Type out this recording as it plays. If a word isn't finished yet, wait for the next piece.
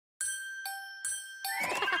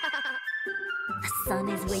The sun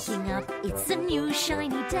is waking up, it's a new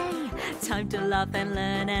shiny day. Time to laugh and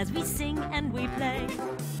learn as we sing and we play.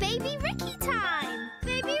 BabyRiki time!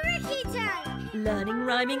 BabyRiki time! Learning,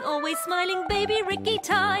 rhyming, always smiling, BabyRiki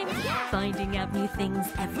time. Finding out new things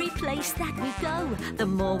every place that we go. The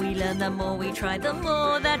more we learn, the more we try, the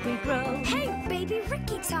more that we grow. Hey,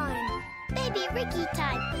 BabyRiki time! BabyRiki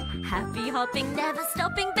time! Happy hopping, never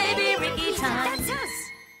stopping, BabyRiki time. That's us!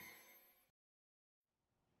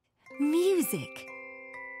 Music.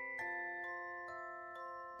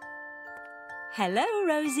 Hello,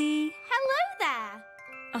 Rosy. Hello there!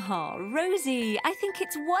 Oh, Rosy, I think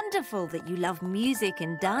it's wonderful that you love music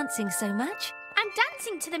and dancing so much. I'm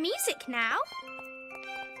dancing to the music now.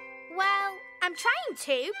 Well, I'm trying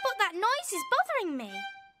to, but that noise is bothering me.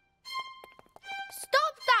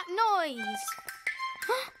 Stop that noise!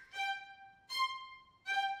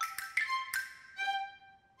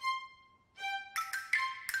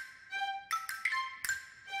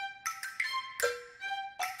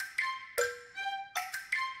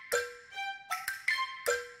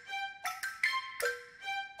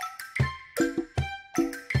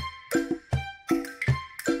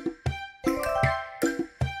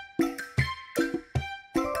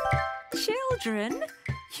 Children,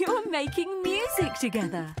 you're making music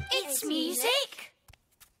together. It's music!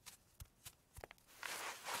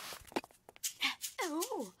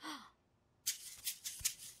 Oh.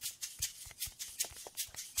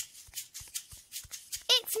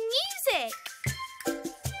 It's music!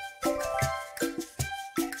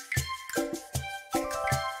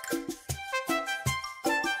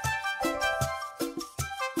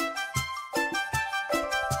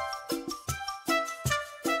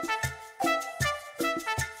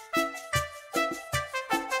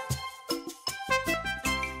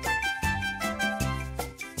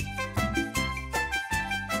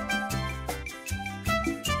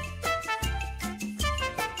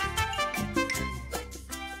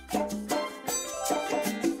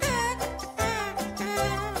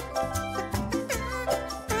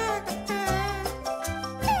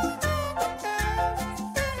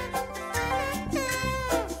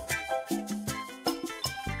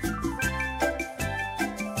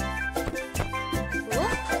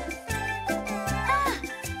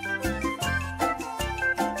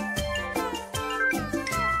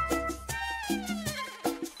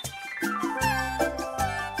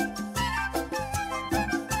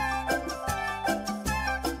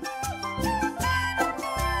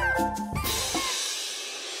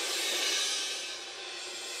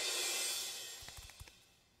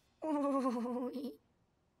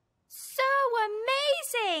 So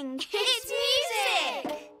amazing! It's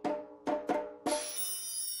music!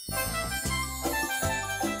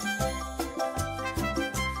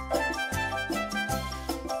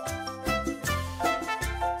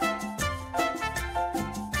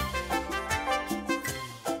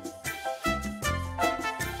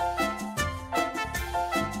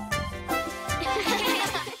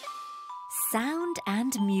 Sound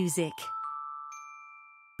and music.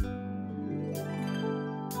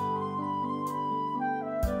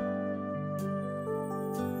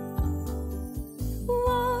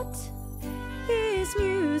 What is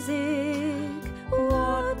music?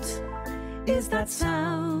 What is that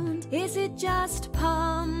sound? Is it just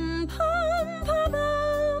pom, pom, pom,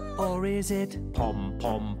 pom? Or is it pom,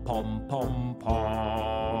 pom, pom, pom,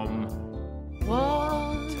 pom?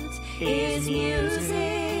 What is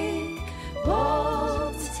music?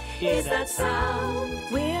 What is that sound?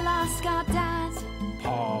 We'll ask our dad.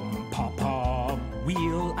 Pom, pom, pom.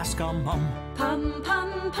 We'll ask our mum. Pum,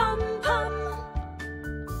 pum, pum, pum.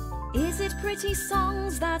 Is it pretty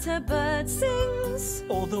songs that a bird sings?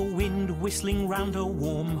 Or the wind whistling round a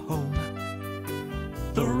warm home?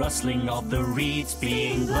 The rustling of the reeds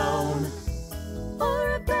being blown?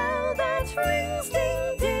 Or a bell that rings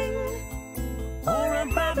ding ding? Or a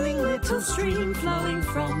babbling little Stream flowing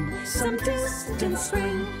from some distant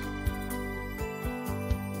spring?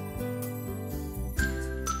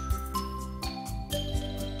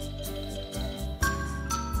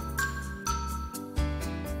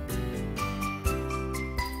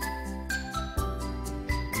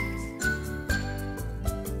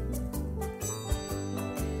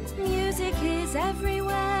 Music is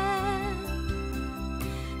everywhere.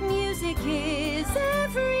 Music is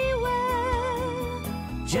everywhere.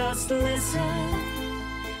 Just listen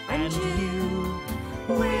and you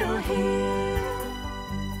will hear.